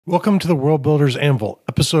Welcome to the World Builders Anvil,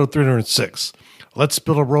 episode 306. Let's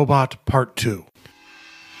Build a Robot, part 2.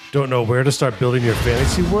 Don't know where to start building your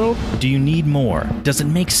fantasy world? Do you need more? Does it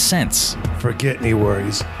make sense? Forget any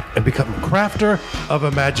worries and become a crafter of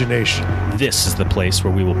imagination. This is the place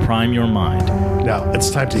where we will prime your mind. Now, it's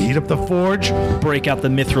time to heat up the forge. Break out the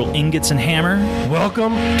mithril ingots and hammer.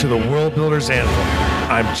 Welcome to the World Builders Anvil.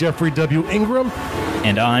 I'm Jeffrey W. Ingram.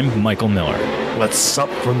 And I'm Michael Miller. Let's sup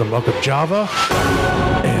from the muck of Java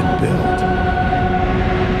and build.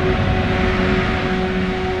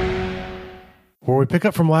 Where we pick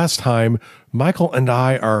up from last time, Michael and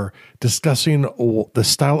I are discussing the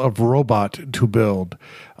style of robot to build.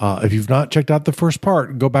 If you've not checked out the first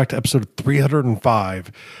part, go back to episode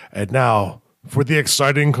 305. And now for the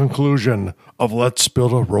exciting conclusion of Let's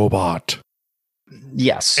Build a Robot.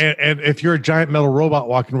 Yes. And if you're a giant metal robot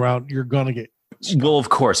walking around, you're going to get... Well, of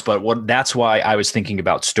course, but that's why I was thinking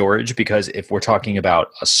about storage, because if we're talking about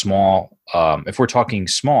a small, if we're talking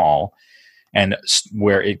small and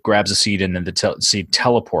where it grabs a seed and then the seed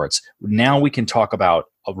teleports, now we can talk about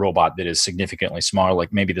a robot that is significantly smaller,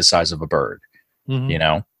 like maybe the size of a bird. Mm-hmm. You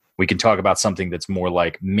know, we can talk about something that's more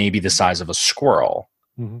like maybe the size of a squirrel.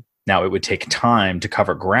 Mm-hmm. Now, it would take time to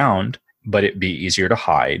cover ground, but it'd be easier to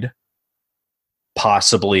hide.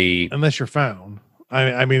 Possibly, unless you're found.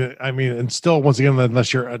 I mean, and still, once again,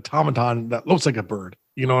 unless you're an automaton that looks like a bird,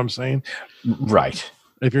 you know what I'm saying? Right.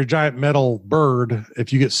 If you're a giant metal bird,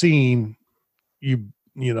 if you get seen, you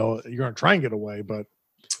know, you're going to try and get away,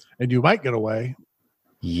 and you might get away.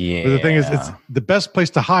 Yeah. But the thing is, it's the best place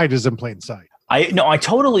to hide is in plain sight. I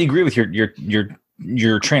totally agree with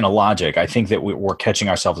your train of logic. I think that we're catching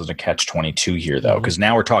ourselves in a catch-22 here, though, because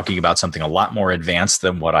now we're talking about something a lot more advanced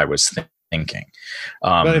than what I was thinking.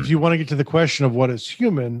 But if you want to get to the question of what is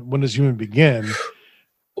human, when does human begin?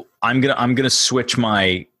 I'm gonna switch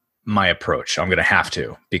my approach. I'm gonna have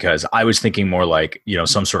to, because I was thinking more like, you know,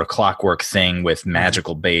 some sort of clockwork thing with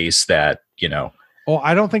magical base that, you know. Oh,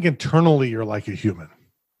 I don't think internally you're like a human.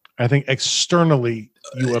 I think externally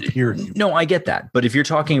you appear human. No, I get that. But if you're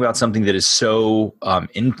talking about something that is so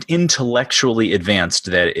intellectually advanced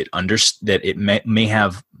that it may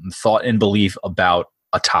have thought and belief about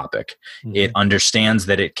a topic, it understands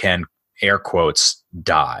that it can, air quotes,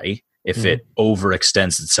 die if it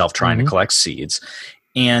overextends itself trying to collect seeds,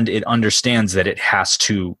 and it understands that it has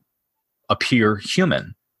to appear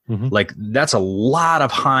human. Like, that's a lot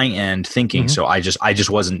of high end thinking. So I just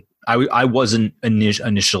wasn't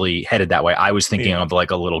initially headed that way. I was thinking of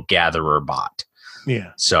like a little gatherer bot.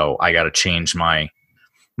 Yeah. So I got to change my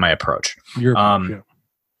approach.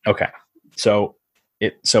 Okay. So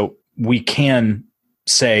we can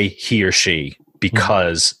say he or she,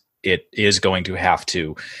 because it is going to have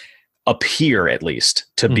to appear, at least,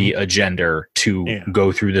 to be a gender to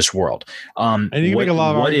go through this world. And you can make a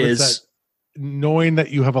lot of arguments that knowing that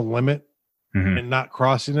you have a limit and not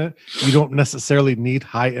crossing it, you don't necessarily need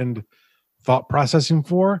high-end thought processing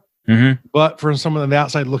for. But for someone on the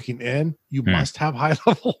outside looking in, you must have high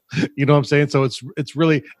level. You know what I'm saying? So it's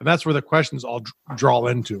really, and that's where the questions all draw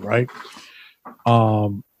into, right?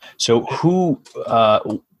 So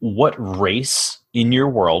what race in your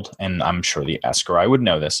world, and I'm sure the Escori would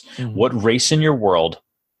know this, what race in your world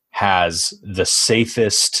has the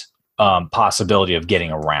safest possibility of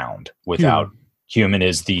getting around without human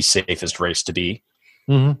is the safest race to be?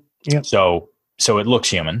 Yeah. So it looks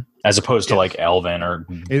human as opposed to like Elven or...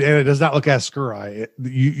 And it does not look Escori.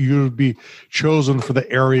 You would be chosen for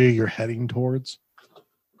the area you're heading towards.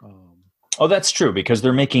 Oh, that's true, because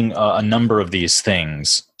they're making a number of these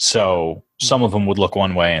things. So some of them would look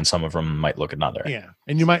one way and some of them might look another. Yeah.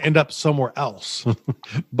 And you might end up somewhere else.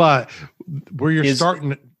 But where you're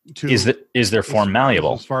starting to... Is their form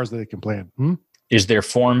malleable? As far as they can plan. Is their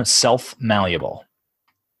form self-malleable?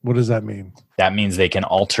 What does that mean? That means they can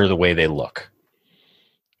alter the way they look.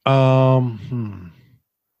 Now,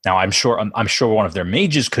 I'm sure one of their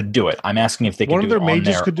mages could do it. I'm asking if they can do it on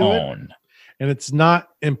their own. And it's not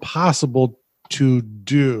impossible to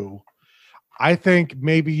do. I think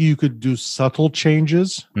maybe you could do subtle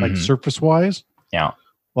changes, like surface-wise. Yeah.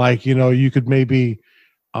 Like, you know, you could maybe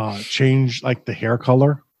change like the hair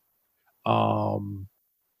color.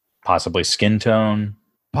 Possibly skin tone.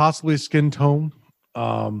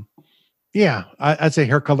 Yeah, I'd say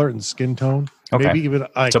hair color and skin tone. Okay. Maybe even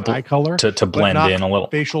like eye color. To blend in a little.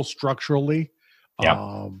 Facial structurally.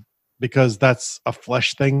 Yeah. Because that's a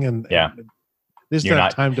flesh thing. And you're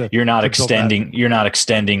not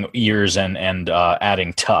extending ears and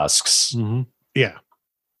adding tusks. Yeah.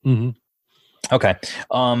 Okay.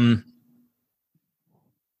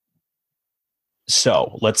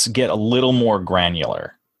 So let's get a little more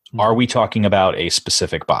granular. Are we talking about a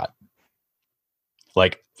specific bot?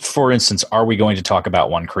 Like, for instance, are we going to talk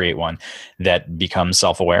about create one that becomes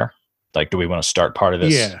self-aware? Like, do we want to start part of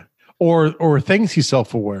this? Yeah. Or thinks he's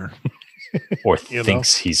self-aware. Or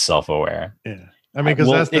thinks he's self-aware. Yeah. I mean,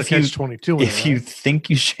 because that's the catch-22.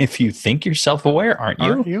 If you think you're self-aware,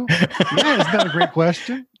 aren't you? Yeah, isn't that a great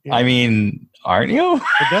question? Yeah. I mean, aren't you?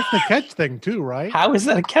 But that's the catch thing too, right? How is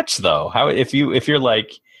that a catch though? How if you're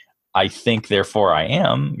like, I think, therefore I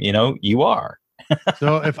am, you are.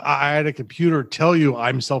 So if I had a computer tell you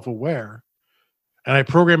I'm self-aware, and I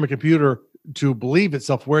program a computer to believe it's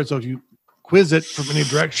self-aware, so if you quiz it from any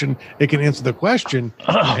direction, it can answer the question.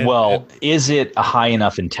 Is it a high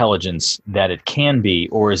enough intelligence that it can be,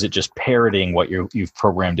 or is it just parroting what you've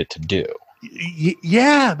programmed it to do?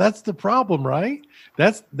 Yeah, that's the problem, right?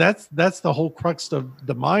 That's the whole crux of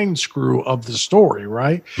the mind screw of the story,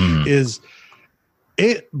 right? Is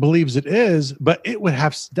it believes it is, but it would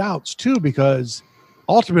have doubts too, because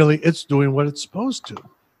ultimately it's doing what it's supposed to.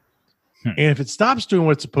 And if it stops doing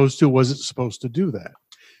what it's supposed to, was it supposed to do that?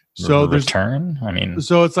 So there's return. I mean,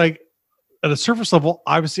 so it's like at a surface level,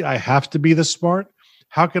 obviously I have to be this smart.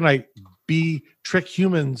 How can I trick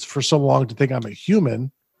humans for so long to think I'm a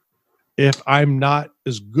human if I'm not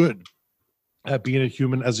as good at being a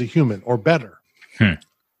human as a human, or better?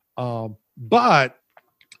 But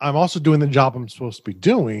I'm also doing the job I'm supposed to be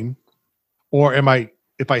doing, or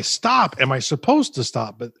if I stop, am I supposed to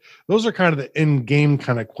stop? But those are kind of the in-game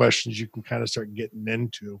kind of questions you can kind of start getting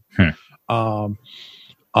into.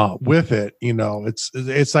 With it,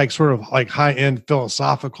 it's like sort of like high-end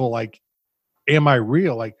philosophical, like, am I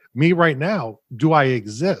real? Like me right now, do I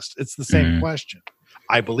exist? It's the same question.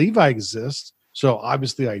 I believe I exist, so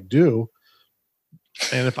obviously I do.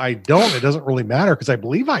 And if I don't, it doesn't really matter because I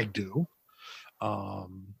believe I do. I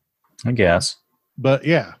guess. But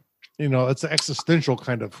yeah, it's an existential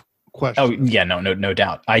kind of question. Oh yeah, no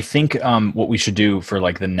doubt. I think what we should do for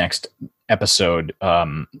like the next episode,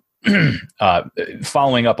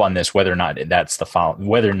 following up on this, whether or not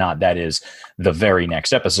that is the very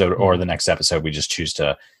next episode or the next episode we just choose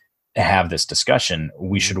to have this discussion,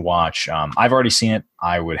 we should watch. I've already seen it.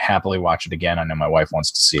 I would happily watch it again. I know my wife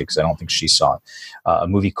wants to see it because I don't think she saw it. A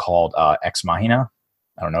movie called Ex Machina.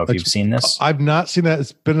 I don't know if you've seen this. I've not seen that.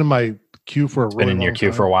 It's been in my queue for a really long time. Been in your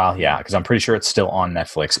queue for a while, yeah, because I'm pretty sure it's still on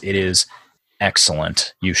Netflix. It is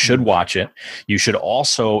excellent. You should watch it. You should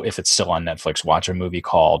also, if it's still on Netflix, watch a movie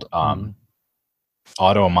called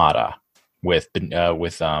Automata with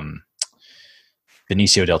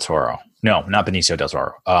Benicio del Toro. No, not Benicio del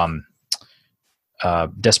Toro.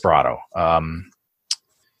 Desperado. Yeah.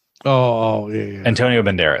 Antonio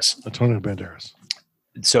Banderas.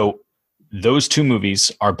 So those two movies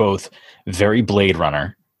are both very Blade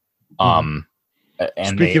Runner. And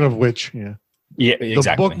speaking of which, yeah, exactly.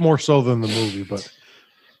 The book more so than the movie, but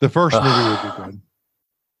the first movie would be good.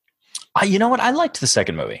 You know what? I liked the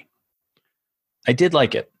second movie. I did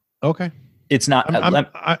like it. Okay. It's not.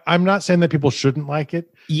 I'm not saying that people shouldn't like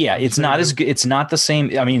it. Yeah, it's not as good. It's not the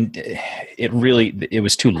same. I mean, it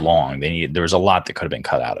was too long. There was a lot that could have been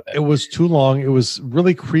cut out of it. It was too long. It was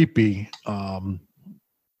really creepy.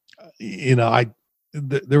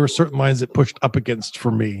 There were certain lines that pushed up against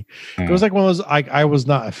for me. It was like one of those I was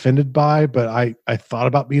not offended by, but I thought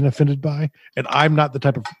about being offended by, and I'm not the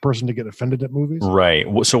type of person to get offended at movies. Right.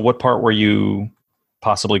 So what part were you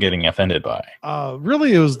possibly getting offended by?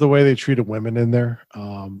 Really, it was the way they treated women in there.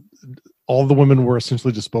 All the women were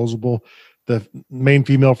essentially disposable. The main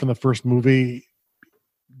female from the first movie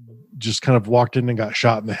just kind of walked in and got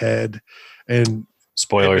shot in the head, and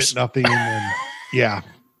spoilers, nothing. And yeah.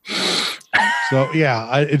 So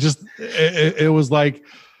yeah, it was like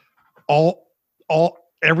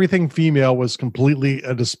everything female was completely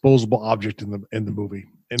a disposable object in the movie,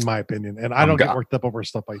 in my opinion. And I don't get worked up over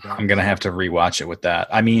stuff like that. I'm gonna have to rewatch it with that.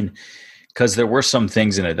 I mean, because there were some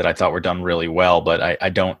things in it that I thought were done really well, but I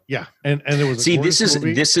don't. Yeah, and it was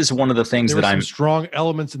this is one of the things there were strong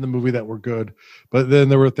elements in the movie that were good, but then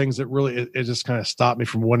there were things that really it just kind of stopped me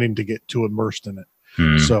from wanting to get too immersed in it.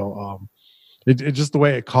 So it just the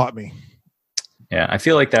way it caught me. Yeah, I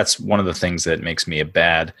feel like that's one of the things that makes me a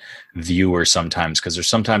bad viewer sometimes, because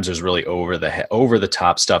there's really over the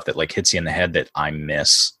top stuff that like hits you in the head that I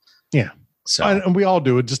miss. Yeah. So and we all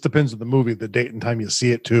do. It just depends on the movie, the date and time you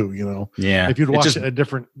see it too. Yeah. If you'd watched it a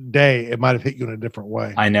different day, it might have hit you in a different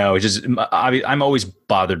way. I know. I'm always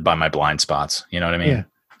bothered by my blind spots. You know what I mean? Yeah.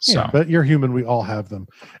 So. Yeah, but you're human. We all have them,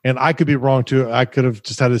 and I could be wrong too. I could have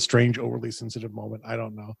just had a strange, overly sensitive moment. I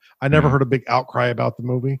don't know. I never heard a big outcry about the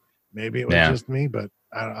movie. Maybe it was just me, but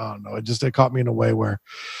I don't know. It caught me in a way where,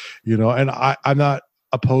 and I'm not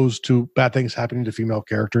opposed to bad things happening to female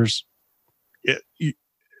characters. It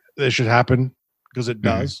should happen because it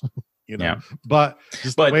does. You know, but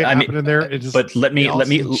the way it happened in there, it just. But let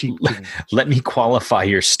me qualify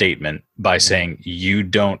your statement by saying you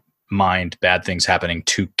don't mind bad things happening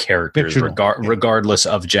to characters, regardless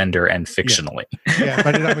of gender and fictionally. Yeah, if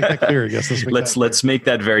I did not make that clear, yes, let's make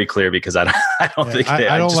that very clear because I don't think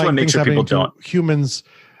I just want to make sure people don't humans,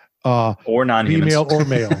 or non-humans, female or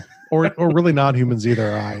male. Or really non-humans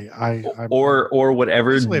either. Or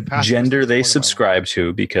whatever gender they subscribe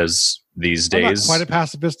to, because these days I'm not quite a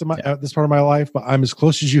pacifist at this part of my life, but I'm as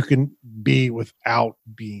close as you can be without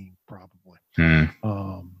being, probably.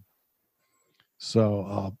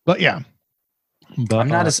 But yeah, I'm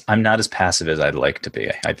not as passive as I'd like to be.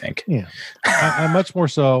 I think. Yeah, I'm much more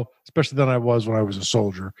so, especially than I was when I was a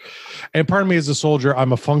soldier. And part of me as a soldier,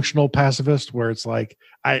 I'm a functional pacifist, where it's like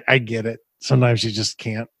I get it. Sometimes you just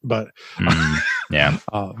can't, but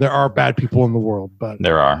there are bad people in the world, but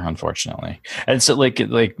there are, unfortunately. And so like,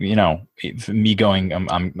 you know, me going,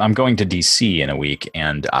 I'm going to DC in a week,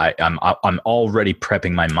 and I'm already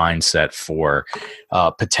prepping my mindset for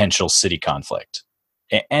potential city conflict.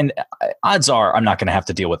 And odds are I'm not going to have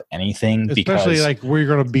to deal with anything, especially like where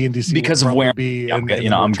you're going to be in DC, because of where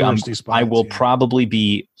I will probably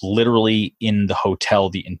be literally in the hotel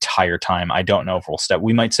the entire time. I don't know if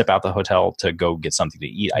we might step out the hotel to go get something to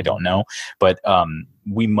eat. I don't know, but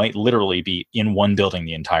we might literally be in one building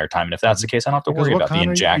the entire time. And if that's the case, I don't have to worry about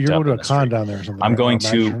being jacked up. You're going to a con down there or something. I'm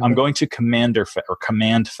going to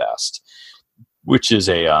Command Fest, which is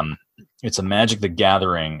it's a Magic the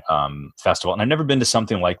Gathering festival, and I've never been to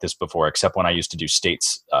something like this before, except when I used to do state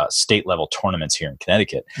level tournaments here in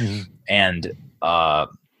Connecticut. And I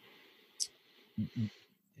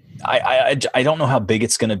don't know how big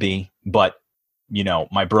it's going to be, but you know,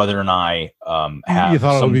 my brother and I have. You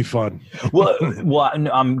thought it would be fun. well,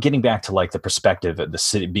 I'm getting back to like the perspective of the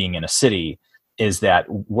city being in a city, is that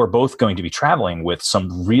we're both going to be traveling with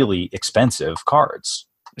some really expensive cards,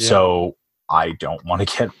 so I don't want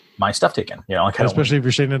to get my stuff taken, you know, like especially if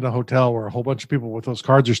you're staying in a hotel where a whole bunch of people with those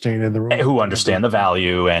cards are staying in the room, who understand the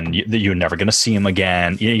value, and you're never going to see them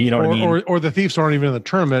again. You know what I mean? Or the thieves aren't even in the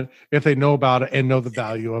tournament if they know about it and know the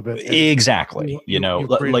value of it. Exactly.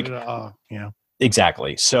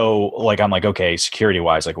 Exactly. So like, I'm like, okay, security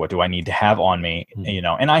wise, like what do I need to have on me? You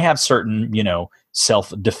know, and I have certain, you know,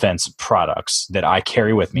 self-defense products that I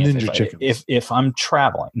carry with me if I'm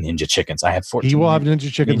traveling. Ninja chickens. I have 14. He will have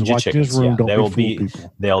ninja chickens watching his room. Yeah,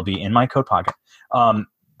 they'll be in my coat pocket.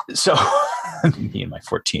 So me and my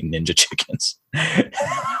 14 ninja chickens.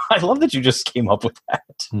 I love that you just came up with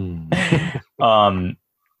that.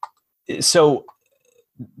 So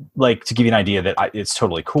like, to give you an idea that it's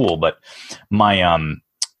totally cool, but my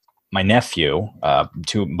nephew,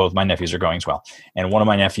 both my nephews are going as well. And one of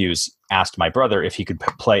my nephews asked my brother if he could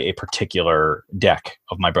play a particular deck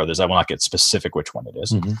of my brother's. I will not get specific which one it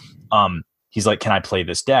is. He's like, can I play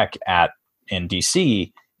this deck in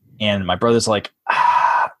DC? And my brother's like,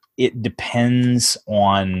 it depends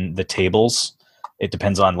on the tables. It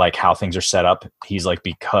depends on like how things are set up. He's like,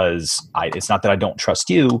 because it's not that I don't trust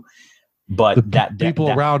you, but that people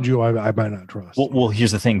around you, I might not trust. Well,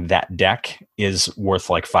 here's the thing: that deck is worth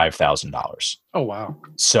like $5,000. Oh wow!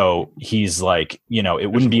 So he's like, you know, it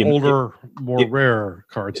wouldn't be older, more rare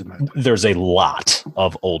cards in that deck. There's a lot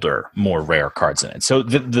of older, more rare cards in it. So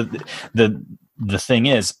the thing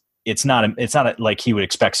is, it's not like he would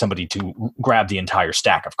expect somebody to grab the entire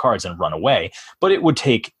stack of cards and run away, but it would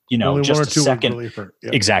take, you know, only just a second.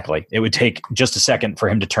 Exactly. It would take just a second for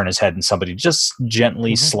him to turn his head and somebody just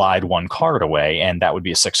gently slide one card away. And that would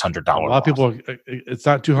be a $600. A lot of people, it's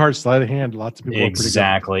not too hard to slide a hand. Lots of people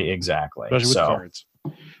exactly. Especially with cards.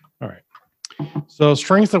 All right. So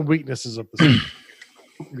strengths and weaknesses of the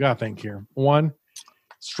we got to think here. One,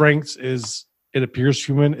 strengths is it appears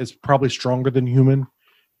human. It's probably stronger than human.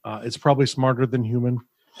 It's probably smarter than human.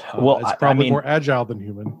 It's probably more agile than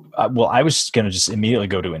human. I was going to just immediately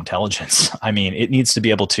go to intelligence. I mean, it needs to be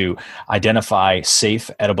able to identify safe,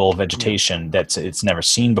 edible vegetation that it's never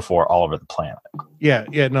seen before all over the planet. Yeah.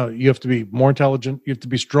 No, you have to be more intelligent. You have to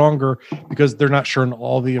be stronger because they're not sure in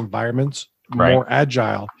all the environments. Right. More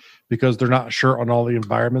agile because they're not sure on all the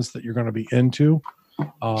environments that you're going to be into.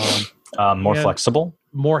 More flexible.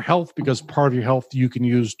 More health because part of your health you can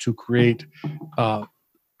use to create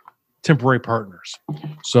temporary partners.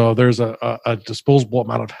 So there's a disposable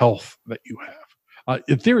amount of health that you have.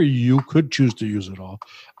 In theory, you could choose to use it all,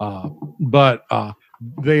 but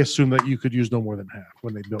they assume that you could use no more than half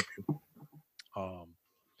when they built you.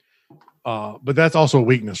 But that's also a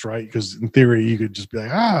weakness, right? Because in theory, you could just be like,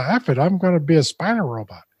 F it, I'm going to be a spider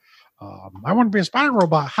robot. I want to be a spider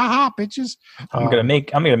robot. Ha ha, bitches. I'm gonna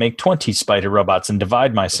make 20 spider robots and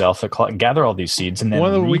divide myself, gather all these seeds, and then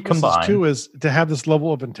one of the recombine. weaknesses too is to have this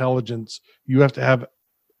level of intelligence. You have to have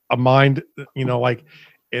a mind, like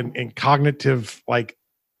in cognitive, like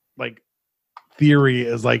theory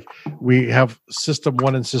is like we have system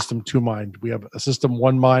 1 and system 2 mind. We have a system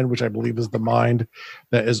 1 mind, which I believe is the mind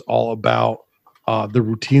that is all about the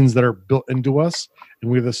routines that are built into us, and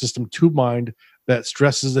we have the system 2 mind that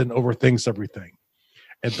stresses and overthinks everything.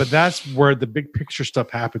 But that's where the big picture stuff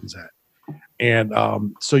happens at. And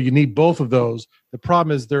so you need both of those. The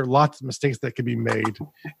problem is there are lots of mistakes that can be made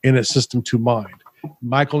in a system 2 mind.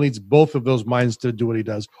 Michael needs both of those minds to do what he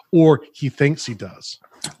does, or he thinks he does.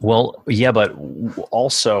 Well, yeah, but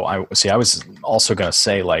also I was also going to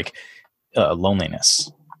say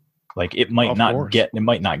loneliness. Like it might not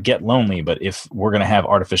get lonely, but if we're going to have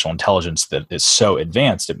artificial intelligence that is so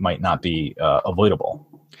advanced, it might not be avoidable.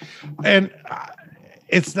 And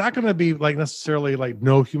it's not going to be necessarily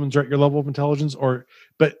no humans are at your level of intelligence,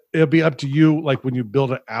 but it'll be up to you. Like when you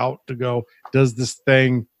build it out to go, does this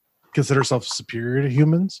thing consider itself superior to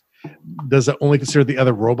humans? Does it only consider the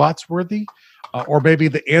other robots worthy? Or maybe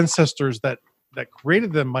the ancestors that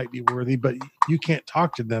created them might be worthy, but you can't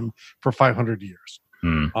talk to them for 500 years.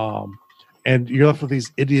 And you're left with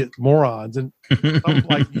these idiot morons. And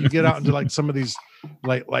you get out into some of these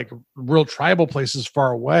like real tribal places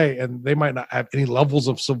far away, and they might not have any levels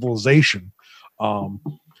of civilization.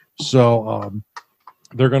 So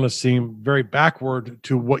they're going to seem very backward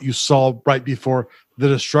to what you saw right before the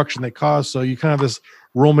destruction they caused. So you kind of have this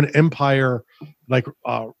Roman Empire,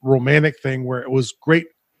 romantic thing where it was great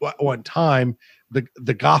at one time.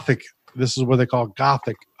 The Gothic, this is what they call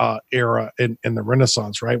Gothic era in the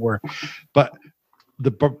Renaissance, right? But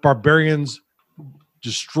the barbarians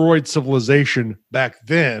destroyed civilization back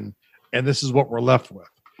then, and this is what we're left with.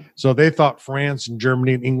 So they thought France and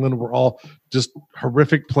Germany and England were all just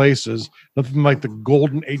horrific places, nothing like the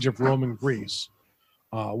golden age of Rome and Greece,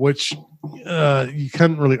 which you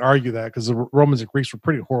couldn't really argue that because the Romans and Greeks were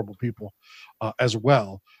pretty horrible people as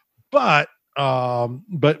well. But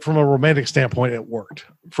from a romantic standpoint, it worked.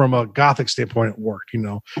 From a Gothic standpoint, it worked.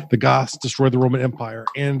 The Goths destroyed the Roman Empire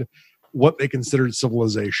and what they considered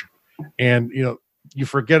civilization. And, you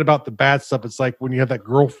forget about the bad stuff. It's like when you have that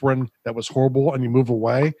girlfriend that was horrible and you move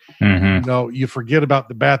away, you forget about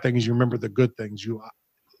the bad things. You remember the good things. People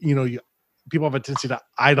have a tendency to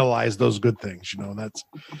idolize those good things. That's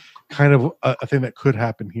kind of a thing that could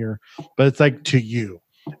happen here, but it's to you.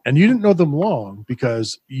 And you didn't know them long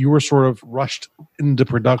because you were sort of rushed into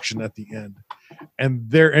production at the end. And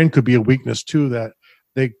their end could be a weakness too, that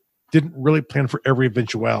they didn't really plan for every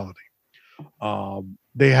eventuality.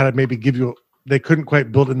 They had to maybe they couldn't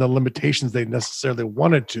quite build in the limitations they necessarily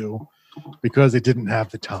wanted to because they didn't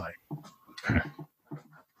have the time.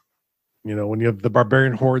 When you have the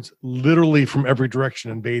barbarian hordes literally from every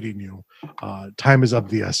direction invading you, time is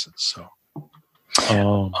of the essence.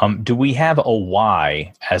 So, do we have a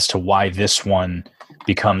why as to why this one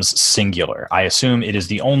becomes singular? I assume it is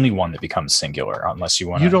the only one that becomes singular, unless you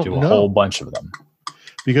want to do a whole bunch of them.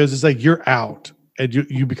 Because it's you're out and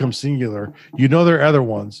you become singular. There are other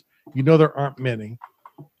ones. There aren't many.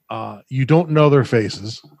 You don't know their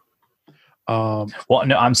faces. Well,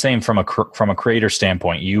 no, I'm saying from a creator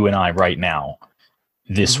standpoint, you and I right now,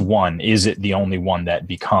 this one, is it the only one that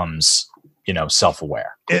becomes,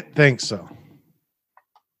 self-aware? It thinks so.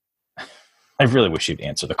 I really wish you'd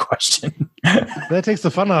answer the question. That takes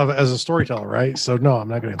the fun out of it as a storyteller, right? So no, I'm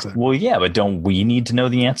not going to answer that. Well, yeah, but don't we need to know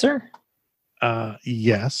the answer?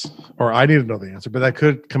 Yes. Or I need to know the answer, but that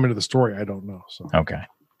could come into the story. I don't know. So okay.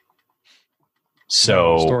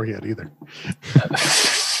 So story yet either.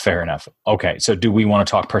 Fair enough. Okay. So do we want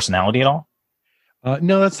to talk personality at all?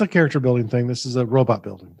 No, that's the character building thing. This is a robot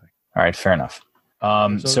building thing. All right. Fair enough.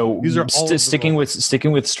 So these are sticking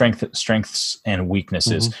with strengths and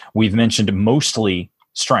weaknesses. We've mentioned mostly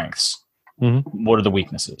strengths. What are the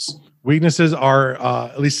weaknesses? Weaknesses are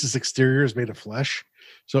at least its exterior is made of flesh,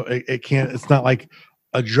 so it can't. It's not like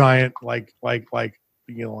a giant like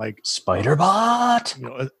Spider-Bot.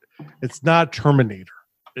 It's not Terminator.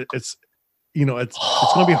 It's going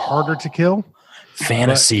to be harder to kill.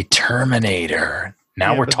 Fantasy Terminator.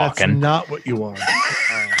 Now we're talking. That's not what you are.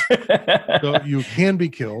 So you can be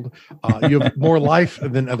killed. You have more life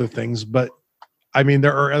than other things, but I mean,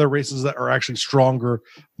 there are other races that are actually stronger,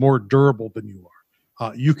 more durable than you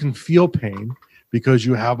are. You can feel pain because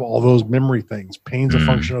you have all those memory things. Pain's a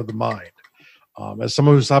function of the mind. As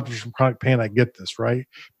someone who suffers from chronic pain, I get this, right?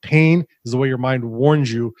 Pain is the way your mind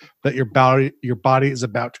warns you that your body is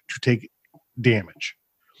about to take damage.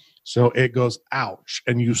 So it goes, ouch,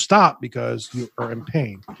 and you stop because you are in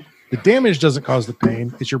pain. The damage doesn't cause the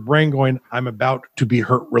pain. It's your brain going, I'm about to be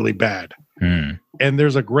hurt really bad. And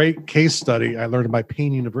there's a great case study I learned in my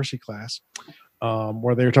Pain University class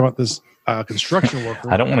where they were talking about this construction worker.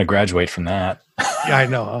 I don't want to graduate from that. Yeah, I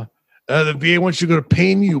know. Huh? The VA wants you to go to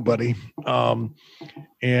Pain U, buddy. But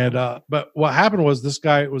what happened was this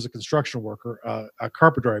guy was a construction worker, a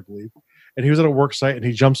carpenter, I believe, and he was at a work site and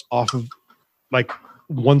he jumps off of like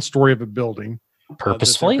one story of a building.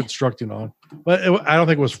 Purposefully constructing on, but I don't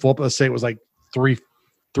think it was full. Let's say it was like three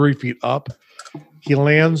feet up. He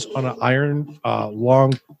lands on an iron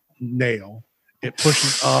long nail. It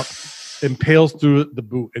pushes up, impales through the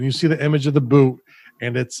boot, and you see the image of the boot,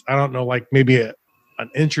 and it's I don't know, like maybe an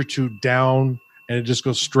inch or two down, and it just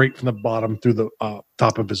goes straight from the bottom through the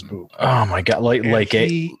top of his boot. Oh my god! Like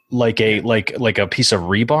a piece of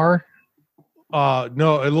rebar.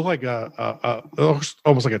 No, it looked like it looks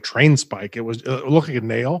almost like a train spike. It looked like a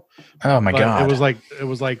nail. Oh my god! It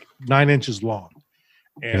was like 9 inches long.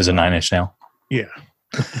 And, it was a 9-inch nail. Yeah.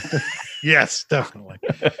 Yes, definitely.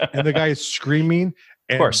 And the guy is screaming,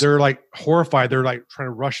 and of course. They're like horrified. They're like trying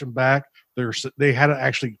to rush him back. They had to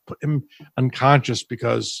actually put him unconscious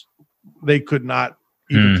because they could not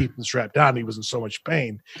even keep him strapped down. He was in so much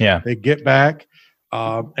pain. Yeah. They get back,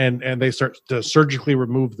 and they start to surgically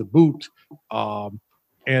remove the boot.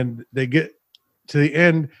 And they get to the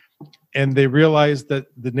end and they realize that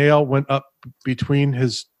the nail went up between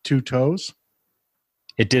his two toes.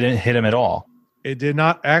 It didn't hit him at all. It did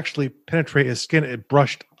not actually penetrate his skin. It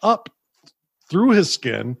brushed up through his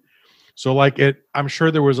skin. So I'm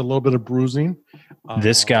sure there was a little bit of bruising.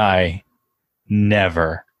 This guy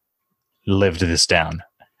never lived this down.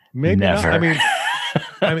 Maybe never. Not.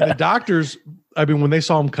 I mean, the doctors, when they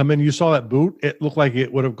saw him come in, you saw that boot. It looked like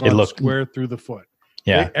it would have gone square through the foot.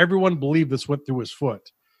 Yeah. Everyone believed this went through his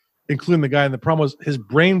foot, including the guy. And the problem was his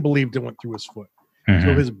brain believed it went through his foot. Mm-hmm.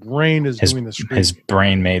 So his brain is doing the screaming. His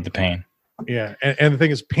brain made the pain. Yeah. And the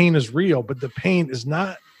thing is, pain is real, but the pain is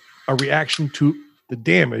not a reaction to the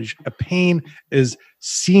damage. A pain is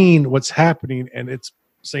seeing what's happening, and it's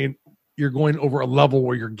saying you're going over a level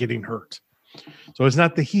where you're getting hurt. So it's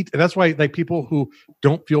not the heat. And that's why people who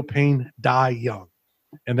don't feel pain die young.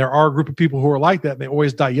 And there are a group of people who are like that. And they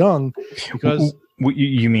always die young because...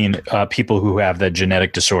 You mean people who have that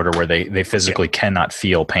genetic disorder where they physically cannot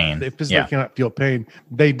feel pain? They physically cannot feel pain.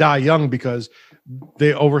 They die young because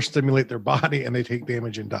they overstimulate their body and they take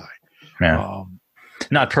damage and die. Yeah.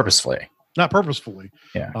 Not purposefully. Not purposefully.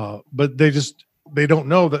 Yeah. But they don't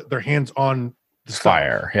know that their hands on the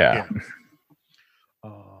fire. Yeah.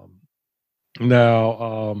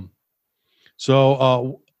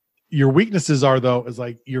 So your weaknesses are is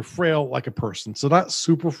like you're frail like a person. So not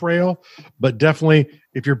super frail, but definitely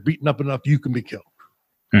if you're beaten up enough, you can be killed.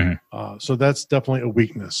 Mm-hmm. So that's definitely a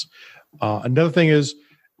weakness. Another thing is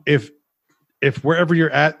if wherever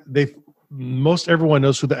you're at, most everyone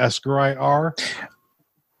knows who the Escuri are.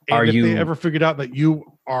 And if they ever figured out that you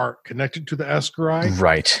are connected to the Escuri,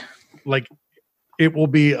 right? Like it will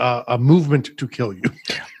be a movement to kill you.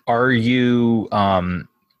 Are you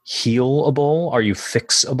healable? Are you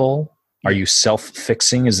fixable? Are you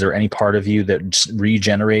self-fixing? Is there any part of you that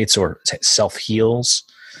regenerates or self-heals?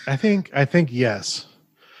 I think yes.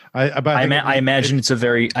 I imagine it's a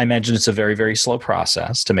very very, very slow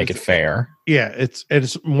process to make it fair. Yeah, it's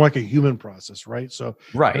more like a human process, right? So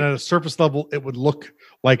right. And at a surface level, it would look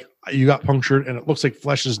like you got punctured and it looks like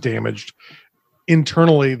flesh is damaged.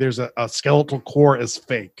 Internally, there's a skeletal core is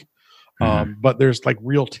fake. But there's like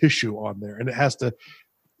real tissue on there, and it has to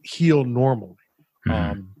heal normally.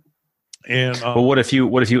 But what if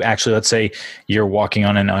you actually, let's say you're walking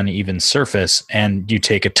on an uneven surface and you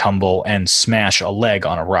take a tumble and smash a leg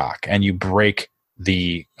on a rock and you break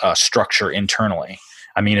the structure internally?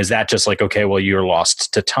 I mean, is that just like, okay, well, you're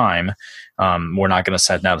lost to time. We're not going to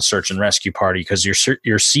send out a search and rescue party because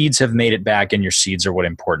your seeds have made it back, and your seeds are what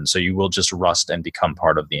important. So you will just rust and become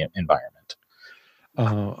part of the environment.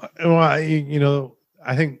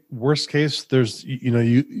 I think worst case, there's,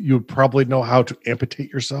 you would probably know how to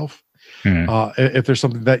amputate yourself. If there's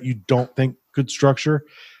something that you don't think could structure.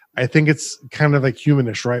 I think it's kind of like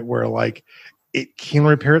humanish, right? Where like it can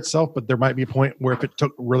repair itself, but there might be a point where if it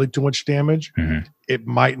took really too much damage, it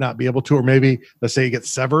might not be able to, or maybe let's say it gets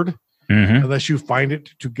severed, unless you find it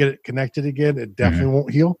to get it connected again, it definitely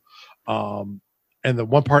won't heal. And the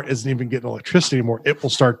one part isn't even getting electricity anymore. It will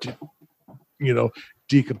start to,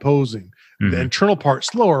 decomposing. The internal part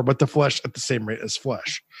slower, but the flesh at the same rate as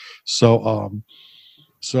flesh. So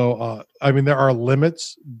there are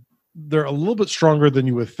limits. They're a little bit stronger than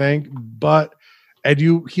you would think, and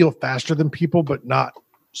you heal faster than people, but not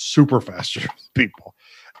super faster than people.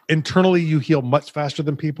 Internally, you heal much faster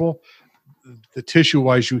than people. The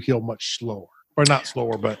tissue-wise, you heal much slower. Or not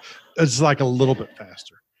slower, but it's like a little bit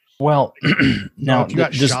faster. Well, now if you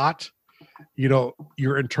got shot,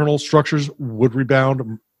 your internal structures would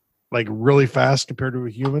rebound like really fast compared to a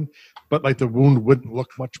human, but like the wound wouldn't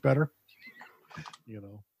look much better.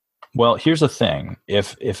 Well, here's the thing: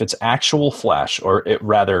 if it's actual flesh, or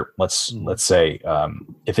let's say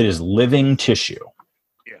if it is living tissue,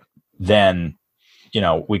 then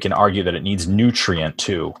we can argue that it needs nutrient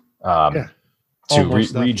to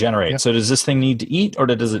regenerate. So does this thing need to eat, or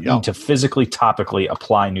does it need to physically topically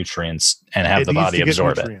apply nutrients and have the body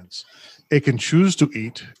absorb it? It can choose to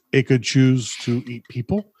eat. It could choose to eat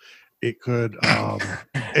people. It could.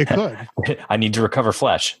 It could. I need to recover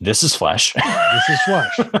flesh. This is flesh. This is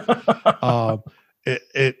flesh.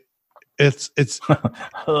 It's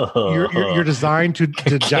you're designed to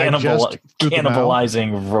digest through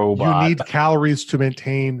cannibalizing the mouth. robot. You need calories to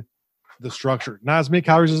maintain the structure. Not as many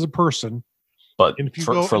calories as a person, but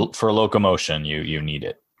for locomotion, you need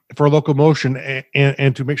it. For locomotion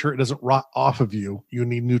and to make sure it doesn't rot off of you, you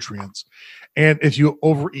need nutrients. And if you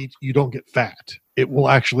overeat, you don't get fat. It will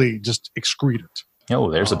actually just excrete it.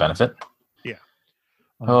 Oh, there's a benefit. Yeah.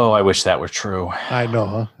 I wish that were true. I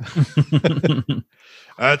know, huh?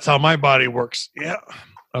 That's how my body works. Yeah.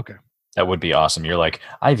 Okay. That would be awesome. You're like,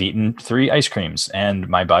 I've eaten 3 ice creams and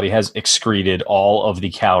my body has excreted all of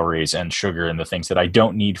the calories and sugar and the things that I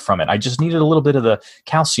don't need from it. I just needed a little bit of the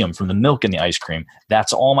calcium from the milk in the ice cream.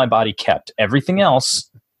 That's all my body kept. Everything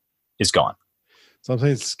else is gone. So I'm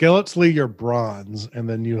saying skeletally, you're bronze, and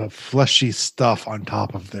then you have fleshy stuff on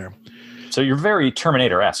top of there. So you're very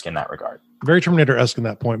Terminator-esque in that regard. Very Terminator-esque in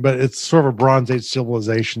that point, but it's sort of a Bronze Age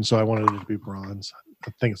civilization, so I wanted it to be bronze.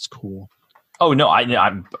 I think it's cool. Oh no, I'm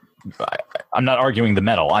not arguing the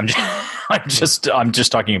metal. I'm just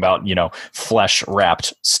talking about flesh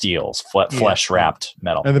wrapped steels, flesh wrapped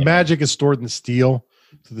metal. And the magic is stored in the steel.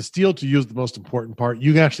 So the steel to use the most important part.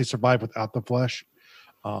 You can actually survive without the flesh.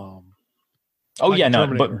 But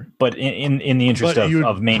in the interest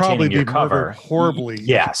of maintaining your cover, horribly,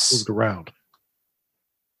 yes, moved around.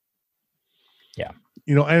 Yeah,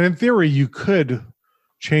 and in theory, you could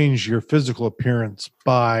change your physical appearance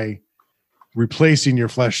by replacing your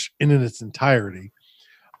flesh in its entirety.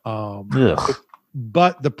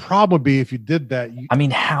 But the problem would be if you did that.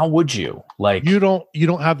 How would you? You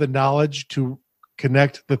don't have the knowledge to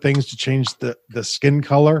connect the things to change the skin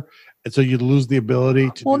color, and so you lose the ability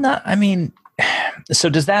to. So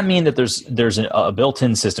does that mean that there's a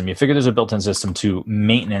built-in system? You figure there's a built-in system to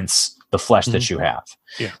maintenance the flesh that you have.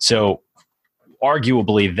 Yeah. So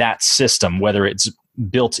arguably that system, whether it's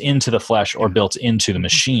built into the flesh or built into the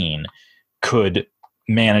machine, could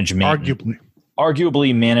manage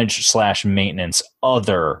arguably manage / maintenance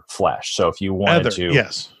other flesh. So if you wanted to,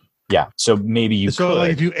 yes, yeah. So maybe you could. So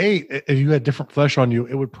like if you had different flesh on you,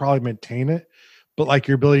 it would probably maintain it. But like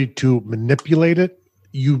your ability to manipulate it,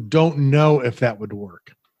 you don't know if that would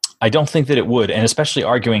work. I don't think that it would. And especially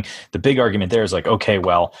the big argument there is like, okay,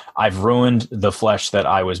 well, I've ruined the flesh that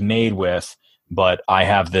I was made with, but I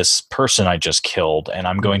have this person I just killed and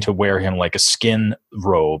I'm going to wear him like a skin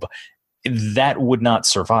robe. That would not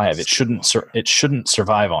survive. It shouldn't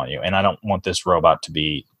survive on you. And I don't want this robot to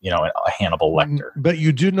be, a Hannibal Lecter. But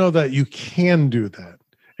you do know that you can do that.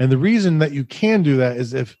 And the reason that you can do that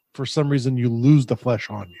is if for some reason you lose the flesh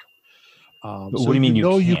on you. What do you mean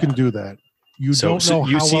you can do that? You don't know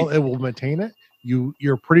how well it will maintain it.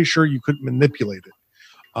 You're pretty sure you couldn't manipulate it,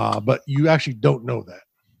 but you actually don't know that.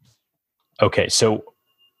 Okay,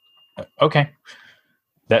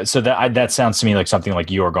 that sounds to me like something like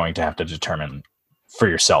you're going to have to determine for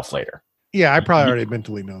yourself later. Yeah, I probably already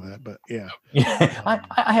mentally know that, but yeah.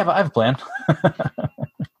 I have a plan.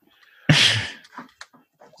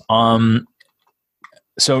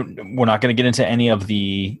 So we're not going to get into any of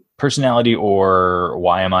the personality or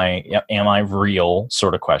why am I real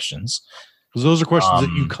sort of questions. Because those are questions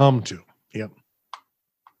that you come to. Yep.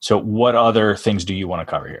 So what other things do you want to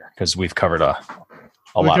cover here? Because we've covered a lot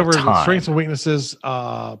of time. We covered strengths and weaknesses,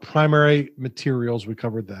 primary materials. We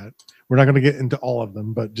covered that. We're not going to get into all of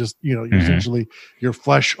them, but just, essentially your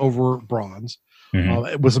flesh over bronze.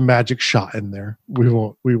 It was a magic shot in there. We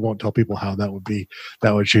won't tell people how that would be.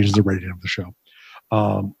 That would change the rating of the show.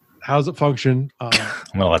 How does it function? I'm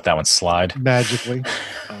going to let that one slide. Magically.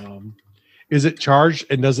 Is it charged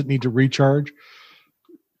and does it need to recharge?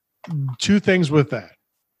 2 things with that.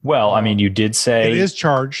 Well, you did say... It is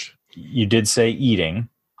charged. You did say eating.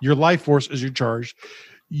 Your life force is your charge.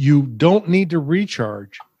 You don't need to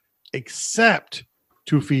recharge except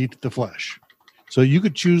to feed the flesh. So you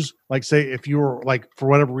could choose, like, say, if you were like, for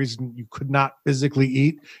whatever reason, you could not physically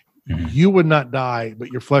eat, you would not die,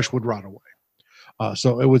 but your flesh would rot away.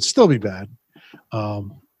 So it would still be bad.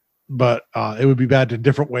 But it would be bad in a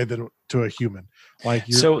different way than to a human. Like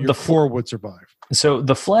your core would survive. So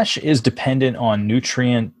the flesh is dependent on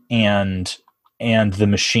nutrient and the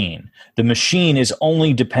machine. The machine is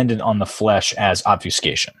only dependent on the flesh as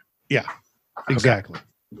obfuscation. Yeah, exactly.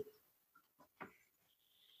 Okay.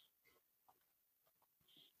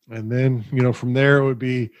 And then, from there it would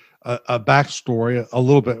be a backstory, a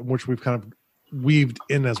little bit, which we've kind of weaved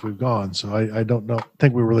in as we've gone. So I don't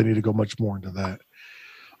think we really need to go much more into that.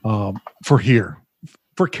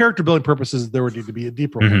 For character building purposes, there would need to be a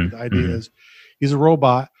deeper one. The idea is he's a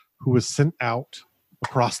robot who was sent out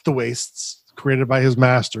across the wastes created by his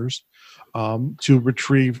masters to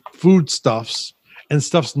retrieve foodstuffs and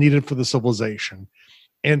stuffs needed for the civilization.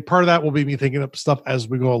 And part of that will be me thinking of stuff as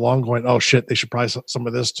we go along, going, oh shit, they should probably some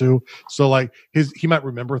of this too. So like he might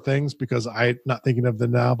remember things because I'm not thinking of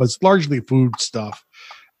them now, but it's largely food stuff.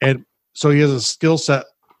 And so he has a skill set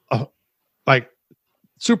like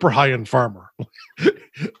super high-end farmer,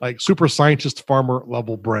 like super scientist farmer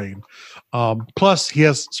level brain. Plus he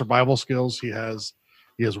has survival skills. He has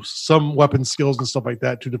some weapon skills and stuff like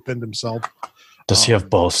that to defend himself. Does he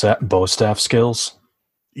have bow staff skills?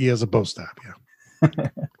 He has a bow staff, yeah.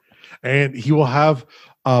 And he will have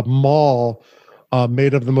a maul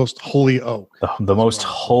made of the most holy oak. The most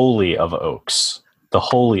holy of oaks. The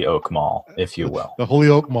Holy Oak Maul, if you will. The Holy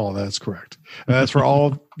Oak Maul, that's correct. And that's for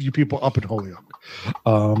all of you people up in Holyoke.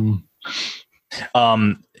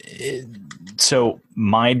 So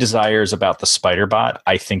my desires about the spider bot,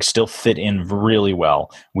 I think, still fit in really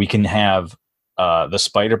well. We can have the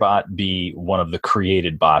spider bot be one of the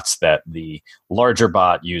created bots that the larger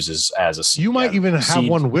bot uses as a seed. You might even have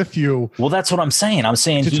one with you. Well, that's what I'm saying. I'm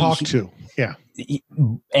saying to talk to. Yeah.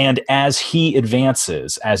 And as it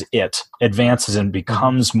advances and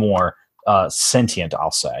becomes more sentient, I'll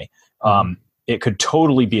say, it could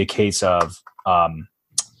totally be a case of,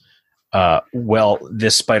 well,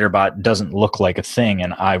 this spider bot doesn't look like a thing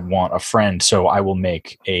and I want a friend, so I will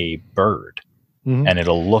make a bird. And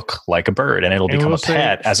it'll look like a bird and it'll become a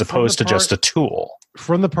pet as opposed to just a tool.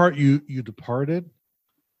 From the part you departed,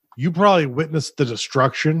 you probably witnessed the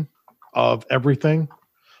destruction of everything.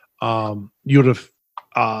 You would have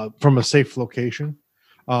from a safe location.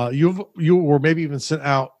 You were maybe even sent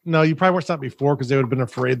out. No, you probably weren't sent before because they would have been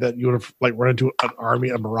afraid that you would have like run into an army,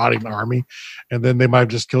 a marauding army, and then they might have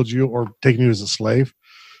just killed you or taken you as a slave.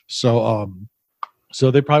 So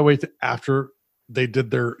they probably waited after they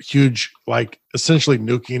did their huge, like essentially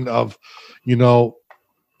nuking of,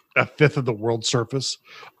 a fifth of the world's surface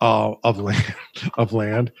of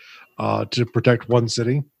land to protect one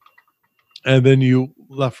city. And then you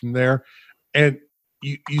left from there and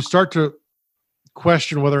you start to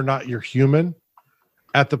question whether or not you're human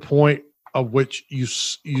at the point of which you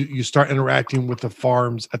start interacting with the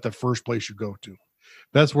farms at the first place you go to.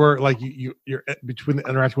 That's where like you're between the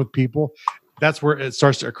interacting with people. That's where it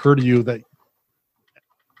starts to occur to you that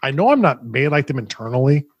I know I'm not made like them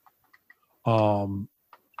internally.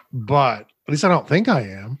 But at least I don't think I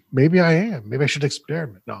am. Maybe I am. Maybe I should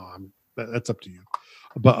experiment. No, that's up to you.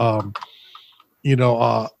 But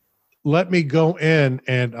let me go in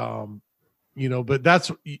and but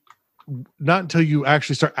that's not until you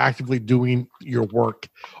actually start actively doing your work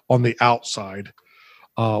on the outside.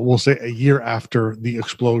 We'll say a year after the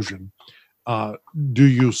explosion, do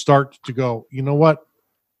you start to go, you know what?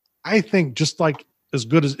 I think just like as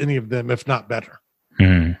good as any of them, if not better.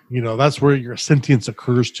 That's where your sentience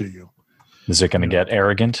occurs to you. Is it going to get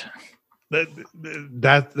arrogant?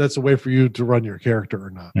 That's a way for you to run your character or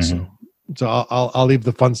not. So I'll leave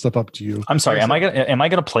the fun stuff up to you. I'm sorry. Am I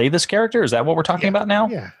gonna play this character? Is that what we're talking about now?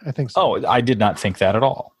 Yeah, I think so. Oh, I did not think that at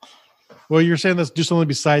all. Well, you're saying that's just only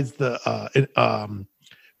besides the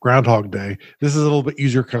Groundhog Day. This is a little bit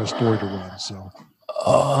easier kind of story to run. So.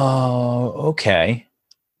 Oh, okay.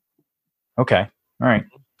 Okay. All right.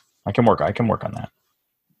 I can work on that.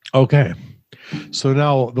 Okay. So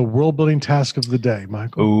now the world building task of the day,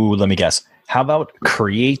 Michael. Ooh, let me guess. How about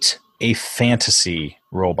create a fantasy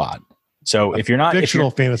robot? So if you're not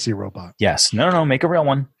fictional fantasy robot. Yes. No, make a real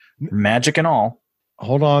one. Magic and all.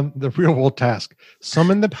 Hold on. The real world task.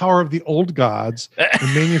 Summon the power of the old gods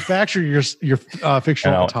and manufacture your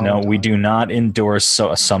fictional automaton. No, we do not endorse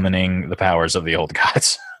summoning the powers of the old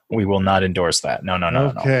gods. We will not endorse that. No.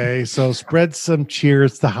 Okay, so spread some cheer.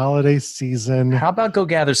 It's the holiday season. How about go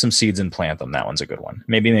gather some seeds and plant them? That one's a good one.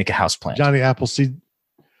 Maybe make a house plant. Johnny Appleseed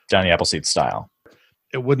style.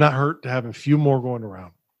 It would not hurt to have a few more going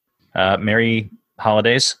around. Merry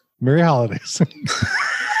holidays. Merry holidays.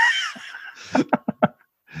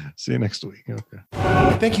 See you next week. Okay.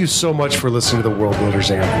 Thank you so much for listening to the World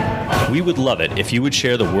Builders Anvil. We would love it if you would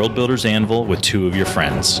share the World Builders Anvil with 2 of your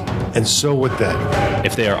friends. And so would they.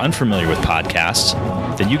 If they are unfamiliar with podcasts,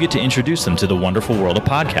 then you get to introduce them to the wonderful world of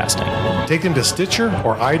podcasting. Take them to Stitcher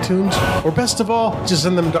or iTunes, or best of all, just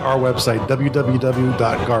send them to our website,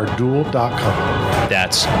 www.gardul.com.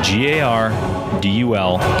 That's GARDUL.com.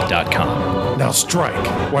 Now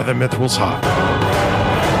strike while the mithril's hot.